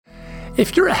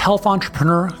If you're a health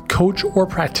entrepreneur, coach, or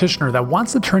practitioner that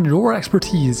wants to turn your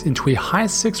expertise into a high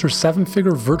 6 or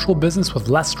 7-figure virtual business with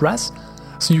less stress,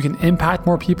 so you can impact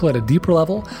more people at a deeper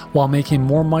level while making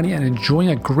more money and enjoying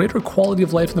a greater quality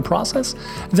of life in the process,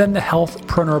 then the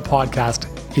Healthpreneur Podcast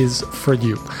is for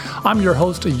you. I'm your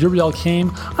host, Uriel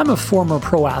Kame. I'm a former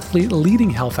pro athlete, leading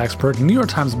health expert, New York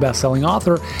Times bestselling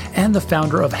author, and the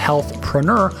founder of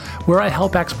Healthpreneur, where I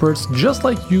help experts just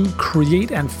like you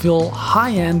create and fill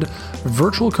high-end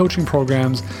virtual coaching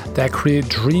programs that create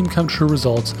dream come true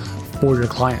results for your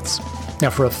clients. Now,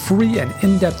 for a free and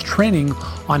in-depth training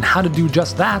on how to do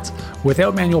just that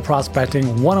without manual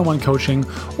prospecting, one-on-one coaching,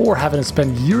 or having to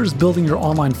spend years building your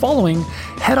online following,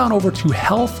 head on over to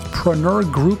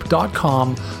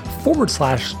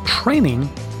healthpreneurgroup.com/training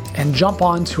and jump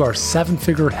on to our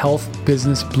 7-figure health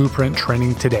business blueprint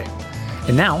training today.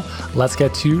 And now, let's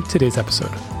get to today's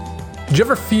episode. Do you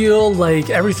ever feel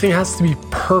like everything has to be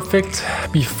perfect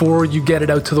before you get it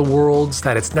out to the world,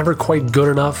 that it's never quite good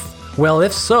enough? Well,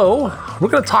 if so, we're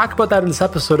going to talk about that in this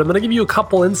episode. I'm going to give you a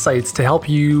couple insights to help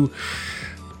you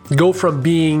go from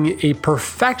being a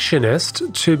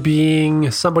perfectionist to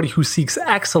being somebody who seeks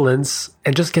excellence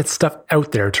and just gets stuff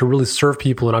out there to really serve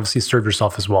people and obviously serve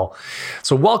yourself as well.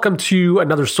 So welcome to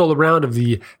another solo round of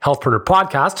the Healthpreneur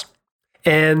Podcast.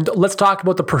 And let's talk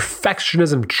about the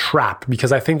perfectionism trap,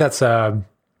 because I think that's I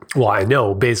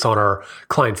know based on our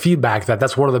client feedback that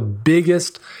that's one of the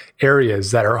biggest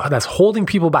areas that's holding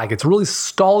people back. It's really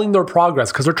stalling their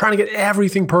progress because they're trying to get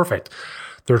everything perfect.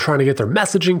 They're trying to get their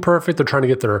messaging perfect. They're trying to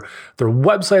get their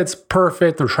websites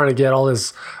perfect. They're trying to get all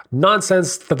this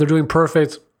nonsense that they're doing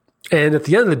perfect. And at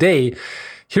the end of the day,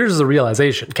 here's the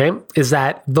realization, okay, is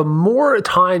that the more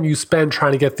time you spend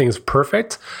trying to get things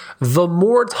perfect, the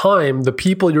more time the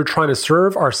people you're trying to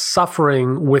serve are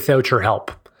suffering without your help.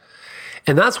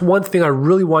 And that's one thing I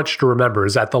really want you to remember,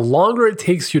 is that the longer it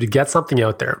takes you to get something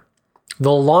out there,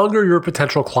 the longer your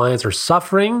potential clients are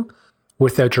suffering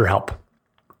without your help.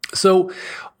 So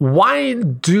why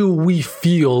do we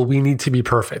feel we need to be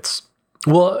perfect?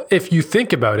 Well, if you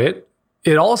think about it,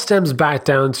 it all stems back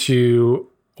down to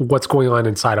what's going on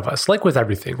inside of us, like with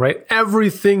everything, right?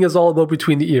 Everything is all about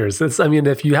between the ears.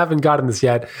 If you haven't gotten this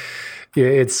yet,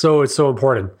 it's so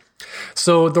important.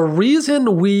 So the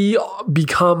reason we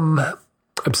become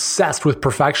obsessed with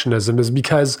perfectionism is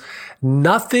because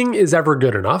nothing is ever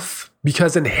good enough,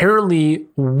 because inherently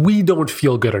we don't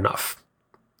feel good enough.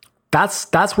 That's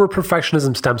where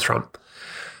perfectionism stems from.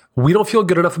 We don't feel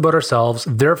good enough about ourselves.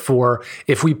 Therefore,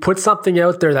 if we put something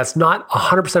out there that's not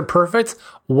 100% perfect,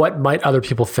 what might other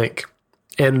people think?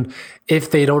 And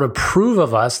if they don't approve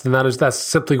of us, then that's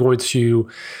simply going to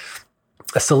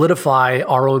solidify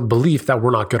our own belief that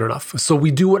we're not good enough. So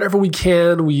we do whatever we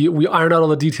can. We iron out all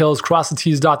the details, cross the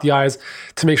T's, dot the I's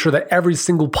to make sure that every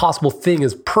single possible thing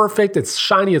is perfect, it's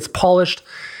shiny, it's polished,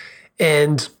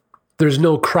 and there's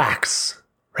no cracks,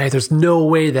 right? There's no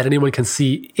way that anyone can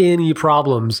see any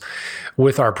problems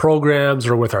with our programs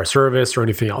or with our service or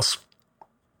anything else.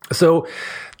 So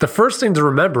the first thing to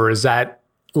remember is that,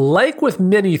 like with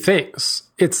many things,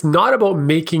 it's not about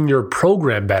making your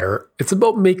program better. It's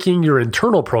about making your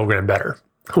internal program better,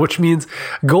 which means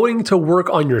going to work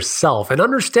on yourself and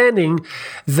understanding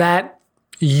that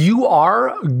you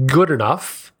are good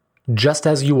enough just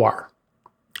as you are.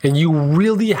 And you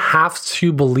really have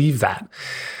to believe that.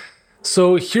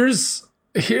 So here's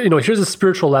a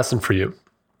spiritual lesson for you,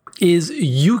 is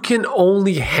you can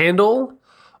only handle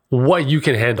what you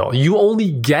can handle. You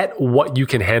only get what you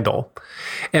can handle.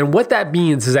 And what that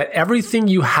means is that everything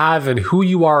you have and who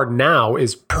you are now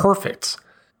is perfect,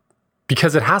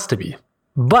 because it has to be.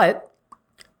 But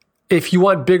if you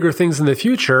want bigger things in the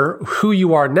future, who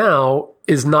you are now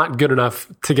is not good enough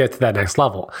to get to that next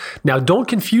level. Now, don't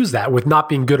confuse that with not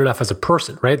being good enough as a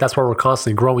person, right? That's why we're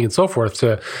constantly growing and so forth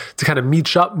to kind of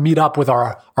meet up with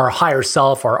our higher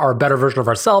self, our better version of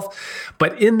ourselves.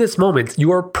 But in this moment,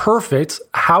 you are perfect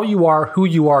how you are, who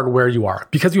you are, and where you are,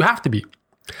 because you have to be.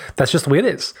 That's just the way it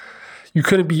is. You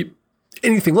couldn't be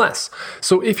anything less.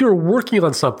 So if you're working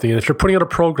on something, and if you're putting out a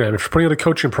program, if you're putting out a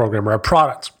coaching program or a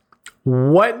product,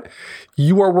 what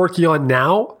you are working on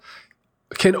now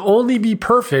can only be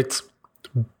perfect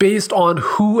based on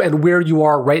who and where you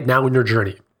are right now in your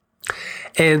journey.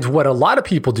 And what a lot of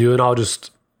people do, and I'll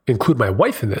just include my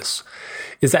wife in this,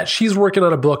 is that she's working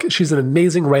on a book. She's an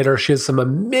amazing writer. She has some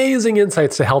amazing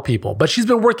insights to help people, but she's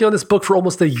been working on this book for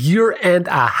almost a year and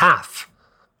a half.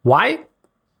 Why?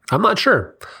 I'm not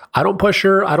sure. I don't push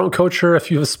her. I don't coach her.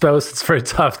 If you have a spouse, it's very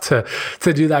tough to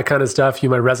do that kind of stuff. You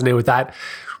might resonate with that.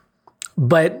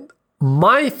 But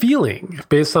my feeling,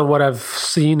 based on what I've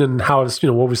seen and how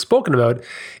what we've spoken about,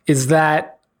 is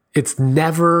that it's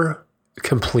never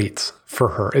complete for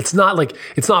her. It's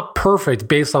not perfect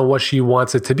based on what she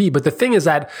wants it to be. But the thing is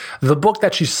that the book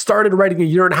that she started writing a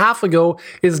year and a half ago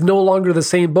is no longer the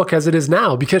same book as it is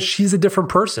now because she's a different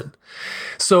person.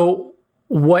 So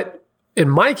what, in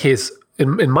my case,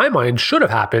 in my mind, should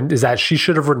have happened is that she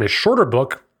should have written a shorter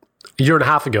book a year and a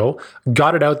half ago,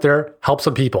 got it out there, helped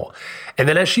some people. And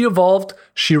then as she evolved,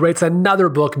 she writes another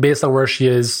book based on where she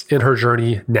is in her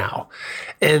journey now.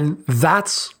 And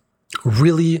that's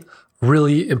really,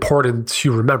 really important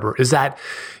to remember, is that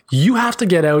you have to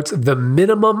get out the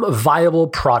minimum viable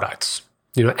products,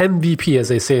 MVP, as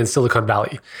they say in Silicon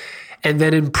Valley, and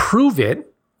then improve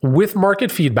it with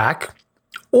market feedback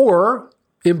or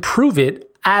improve it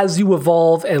as you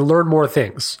evolve and learn more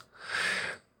things.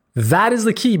 That is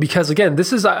the key, because again,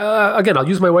 this is, I'll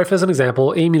use my wife as an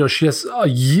example. Amy, she has a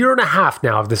year and a half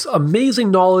now of this amazing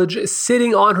knowledge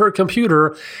sitting on her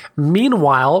computer.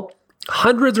 Meanwhile,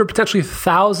 hundreds or potentially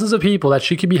thousands of people that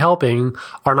she could be helping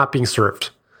are not being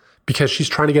served because she's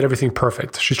trying to get everything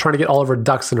perfect. She's trying to get all of her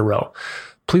ducks in a row.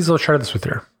 Please don't share this with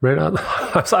her, right?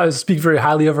 I speak very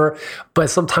highly of her, but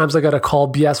sometimes I got to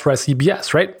call BS where I see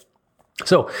BS, right?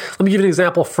 So let me give you an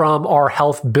example from our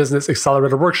Health Business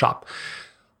Accelerator workshop.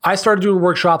 I started doing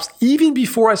workshops even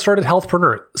before I started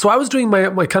Healthpreneur. So I was doing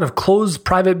my kind of closed,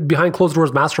 private, behind closed doors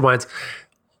masterminds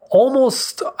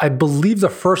almost, I believe the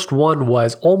first one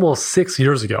was almost 6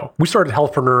 years ago. We started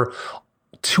Healthpreneur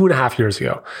 2.5 years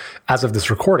ago as of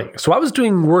this recording. So I was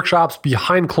doing workshops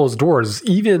behind closed doors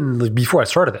even before I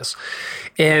started this.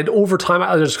 And over time,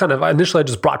 initially I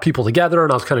just brought people together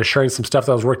and I was kind of sharing some stuff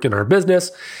that I was working in our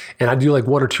business. And I do like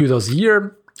 1 or 2 of those a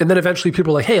year. And then eventually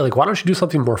people were like, hey, why don't you do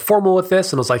something more formal with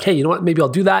this? And I was like, hey, you know what? Maybe I'll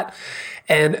do that.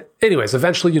 And anyways,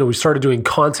 eventually, we started doing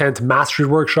content mastery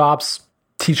workshops,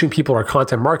 teaching people our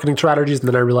content marketing strategies. And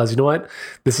then I realized, you know what?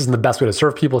 This isn't the best way to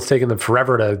serve people. It's taken them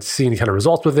forever to see any kind of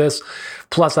results with this.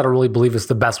 Plus, I don't really believe it's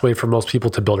the best way for most people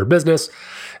to build their business.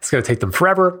 It's going to take them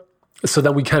forever. So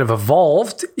then we kind of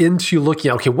evolved into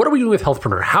looking at, okay, what are we doing with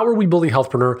Healthpreneur? How are we building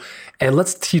Healthpreneur? And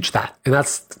let's teach that. And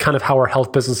that's kind of how our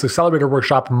Health Business Accelerator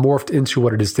workshop morphed into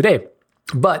what it is today.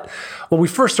 But when we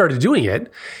first started doing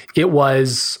it, it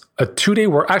was a 2-day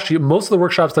work. Actually, most of the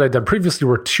workshops that I'd done previously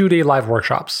were 2-day live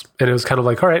workshops. And it was kind of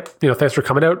like, all right, thanks for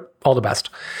coming out. All the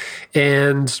best.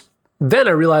 And then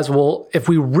I realized, well, if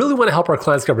we really want to help our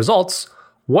clients get results,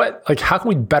 how can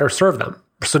we better serve them?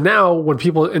 So now when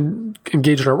people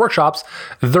engage in our workshops,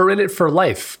 they're in it for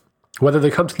life. Whether they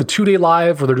come to the 2-day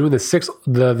live or they're doing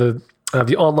the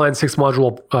online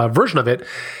 6-module version of it,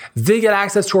 they get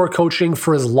access to our coaching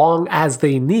for as long as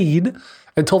they need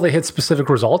until they hit specific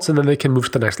results, and then they can move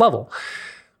to the next level.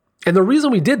 And the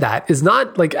reason we did that is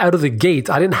not out of the gate.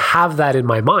 I didn't have that in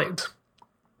my mind.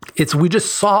 We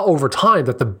just saw over time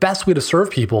that the best way to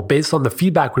serve people based on the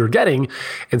feedback we were getting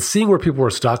and seeing where people were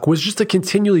stuck was just to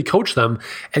continually coach them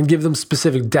and give them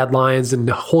specific deadlines and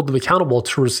hold them accountable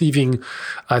to achieving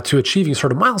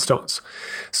certain milestones.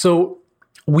 So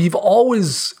we've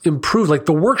always improved.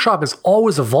 The workshop is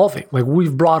always evolving.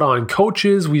 We've brought on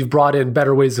coaches, we've brought in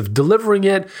better ways of delivering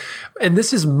it, and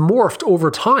this is morphed over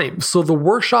time. So the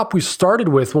workshop we started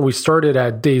with when we started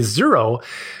at day 0,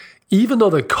 even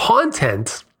though the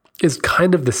content is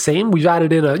kind of the same, we've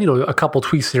added in a couple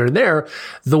tweaks here and there.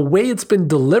 The way it's been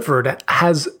delivered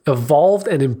has evolved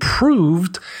and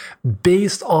improved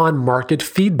based on market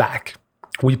feedback.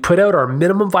 We put out our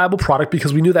minimum viable product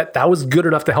because we knew that was good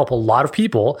enough to help a lot of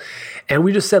people. And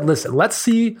we just said, listen, let's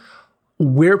see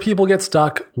where people get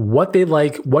stuck, what they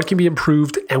like, what can be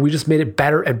improved. And we just made it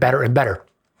better and better and better.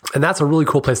 And that's a really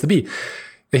cool place to be.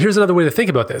 And here's another way to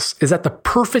think about this, is that the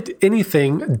perfect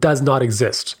anything does not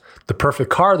exist. The perfect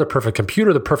car, the perfect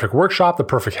computer, the perfect workshop, the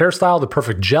perfect hairstyle, the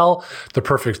perfect gel, the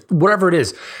perfect whatever it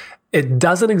is. It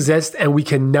doesn't exist and we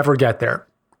can never get there.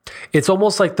 It's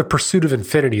almost like the pursuit of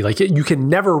infinity. You can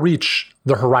never reach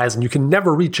the horizon. You can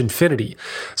never reach infinity.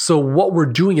 So what we're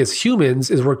doing as humans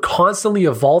is we're constantly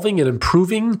evolving and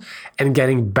improving and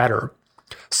getting better.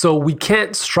 So we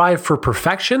can't strive for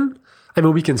perfection.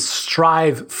 We can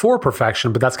strive for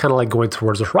perfection, but that's kind of like going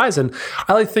towards the horizon.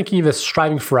 I like thinking of it as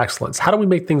striving for excellence. How do we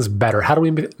make things better? How do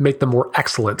we make them more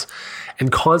excellent?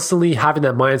 And constantly having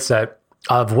that mindset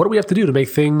of what do we have to do to make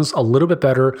things a little bit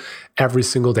better every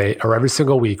single day or every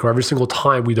single week or every single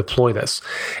time we deploy this.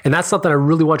 And that's something I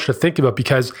really want you to think about,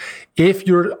 because if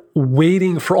you're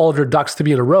waiting for all of your ducks to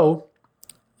be in a row,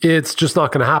 it's just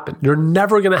not going to happen. You're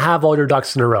never going to have all your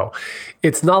ducks in a row.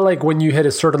 It's not like when you hit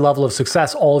a certain level of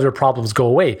success, all of your problems go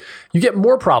away. You get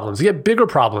more problems. You get bigger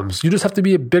problems. You just have to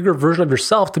be a bigger version of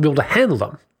yourself to be able to handle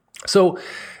them. So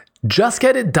just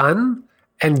get it done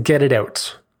and get it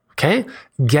out. Okay?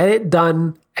 Get it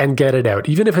done and get it out.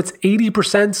 Even if it's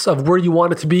 80% of where you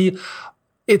want it to be,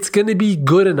 it's going to be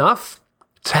good enough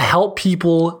to help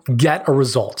people get a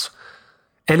result.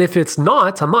 And if it's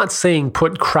not, I'm not saying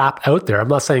put crap out there. I'm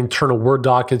not saying turn a Word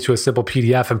doc into a simple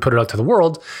PDF and put it out to the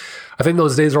world. I think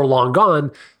those days are long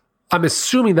gone. I'm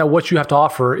assuming that what you have to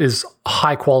offer is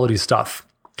high quality stuff.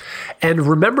 And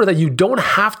remember that you don't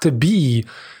have to be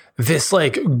this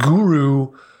like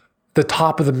guru, the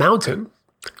top of the mountain.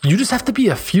 You just have to be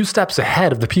a few steps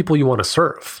ahead of the people you want to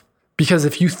serve. Because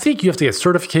if you think you have to get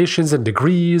certifications and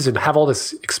degrees and have all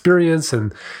this experience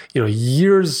and,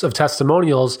 years of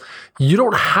testimonials, you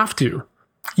don't have to.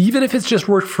 Even if it's just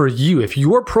worked for you, if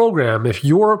your program,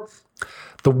 the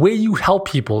way you help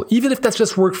people, even if that's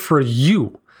just worked for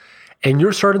you, and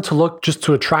you're starting to look just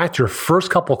to attract your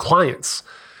first couple clients,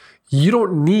 you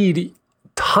don't need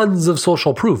tons of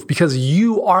social proof because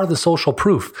you are the social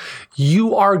proof.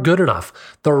 You are good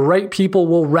enough. The right people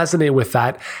will resonate with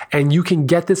that, and you can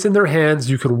get this in their hands.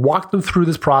 You can walk them through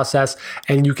this process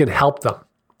and you can help them.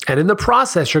 And in the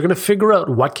process, you're going to figure out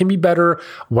what can be better,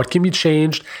 what can be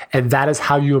changed, and that is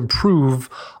how you improve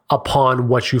upon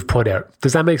what you've put out.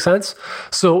 Does that make sense?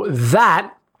 So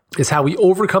that is how we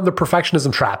overcome the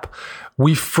perfectionism trap.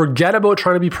 We forget about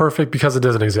trying to be perfect because it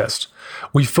doesn't exist.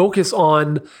 We focus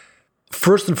on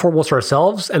first and foremost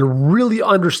ourselves and really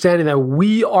understanding that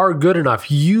we are good enough.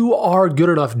 You are good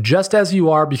enough just as you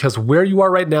are, because where you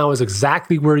are right now is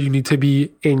exactly where you need to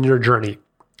be in your journey.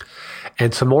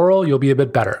 And tomorrow you'll be a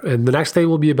bit better. And the next day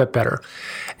will be a bit better.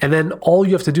 And then all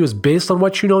you have to do is, based on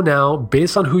what you know now,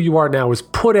 based on who you are now, is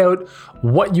put out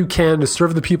what you can to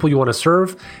serve the people you want to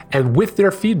serve. And with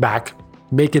their feedback,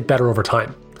 make it better over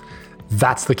time.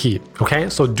 That's the key, okay?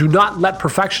 So do not let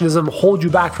perfectionism hold you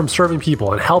back from serving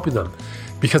people and helping them,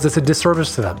 because it's a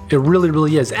disservice to them. It really,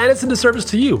 really is. And it's a disservice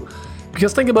to you,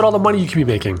 because think about all the money you could be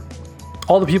making,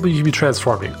 all the people you could be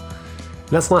transforming. And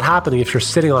that's not happening if you're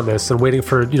sitting on this and waiting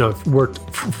for,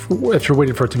 if you're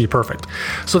waiting for it to be perfect.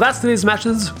 So that's today's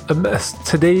message.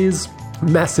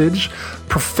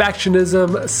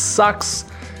 Perfectionism sucks.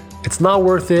 It's not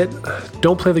worth it.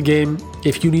 Don't play the game.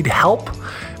 If you need help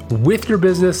with your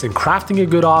business and crafting a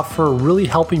good offer, really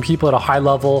helping people at a high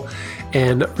level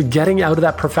and getting out of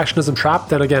that perfectionism trap,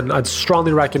 then again, I'd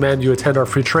strongly recommend you attend our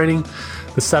free training,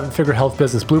 the 7-Figure Health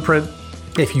Business Blueprint.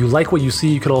 If you like what you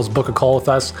see, you can always book a call with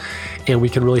us and we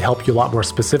can really help you a lot more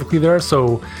specifically there.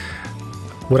 So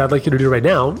what I'd like you to do right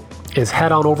now is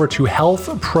head on over to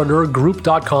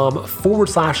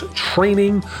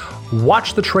healthpreneurgroup.com/training.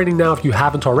 Watch the training now if you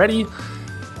haven't already.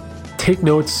 Take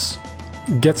notes,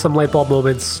 get some light bulb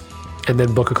moments, and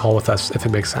then book a call with us if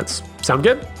it makes sense. Sound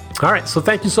good? All right. So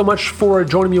thank you so much for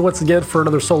joining me once again for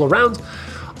another solo round.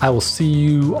 I will see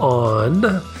you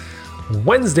on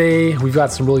Wednesday. We've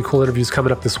got some really cool interviews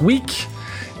coming up this week.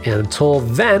 And until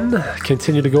then,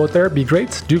 continue to go out there, be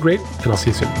great, do great, and I'll see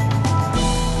you soon.